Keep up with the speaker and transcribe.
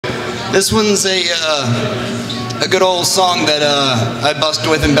This one's a good old song that I busted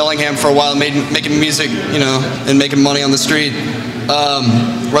with in Bellingham for a while, making music, you know, and making money on the street.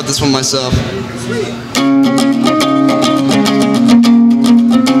 Wrote this one myself.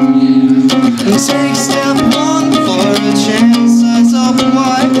 Take step one for a chance. Eyes open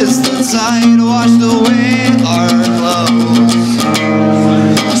wide as the tide washed away our clothes.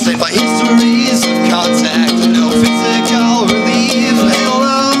 Stayed by histories of contact, no physical relief.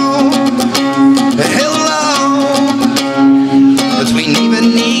 Hello, hello. Between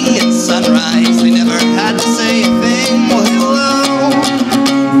evening and sunrise, they never had to say a thing. Well, hello,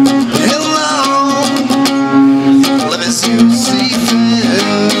 hello. Live as you see fit.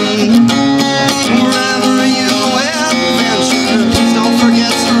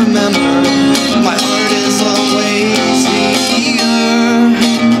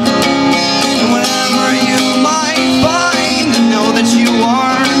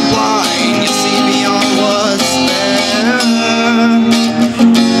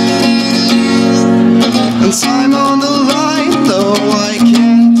 Time on the line, though I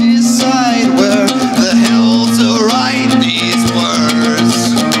can't decide where the hell to write these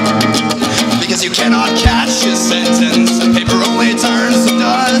words. Because you cannot catch a sentence, and paper only turns to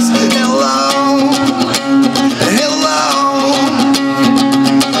dust. Hello, hello.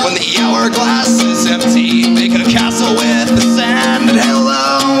 When the hourglass is empty, make a castle with the sand. And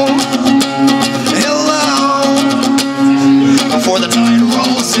hello, hello. Before the tide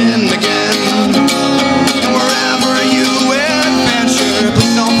rolls in again.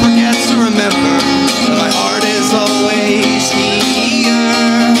 Please don't forget to remember that my heart is always here.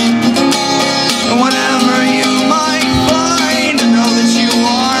 And whenever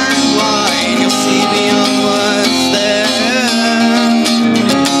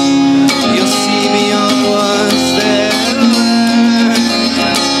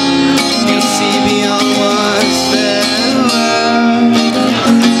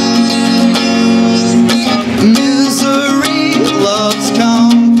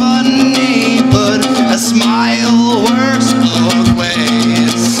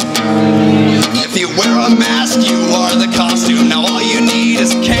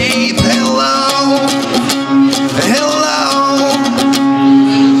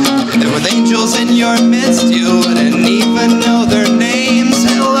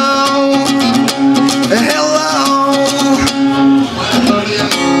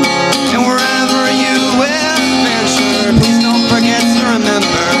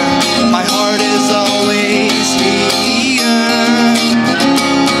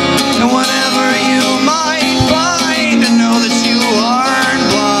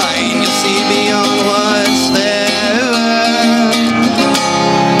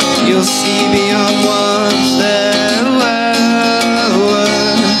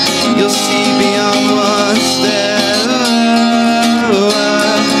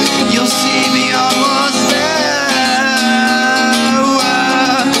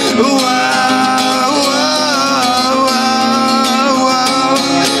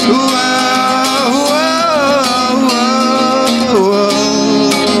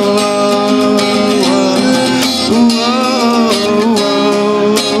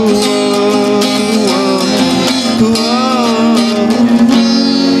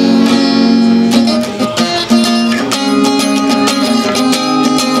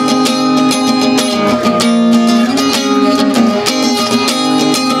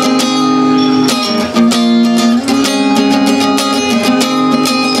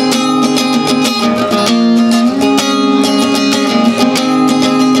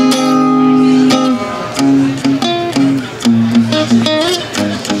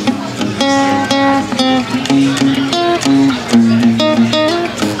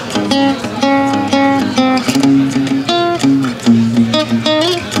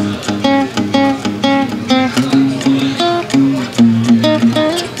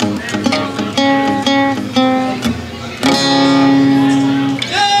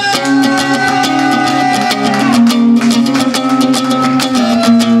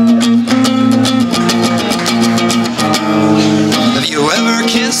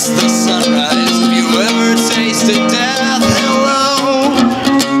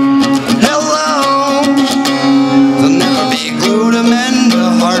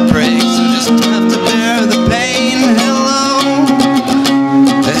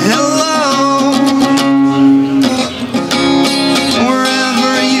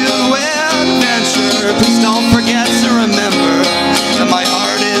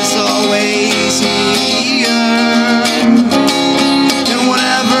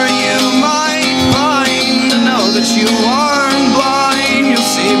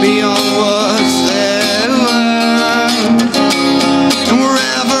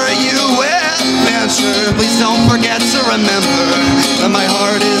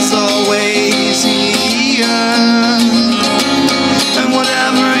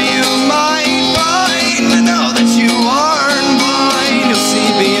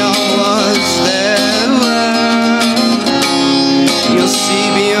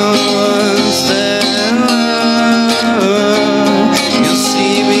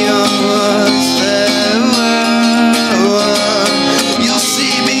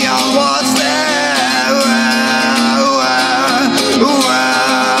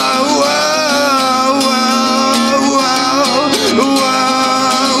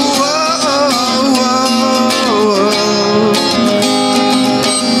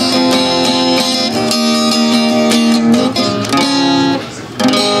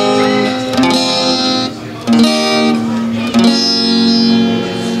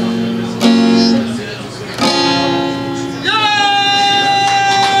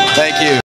you.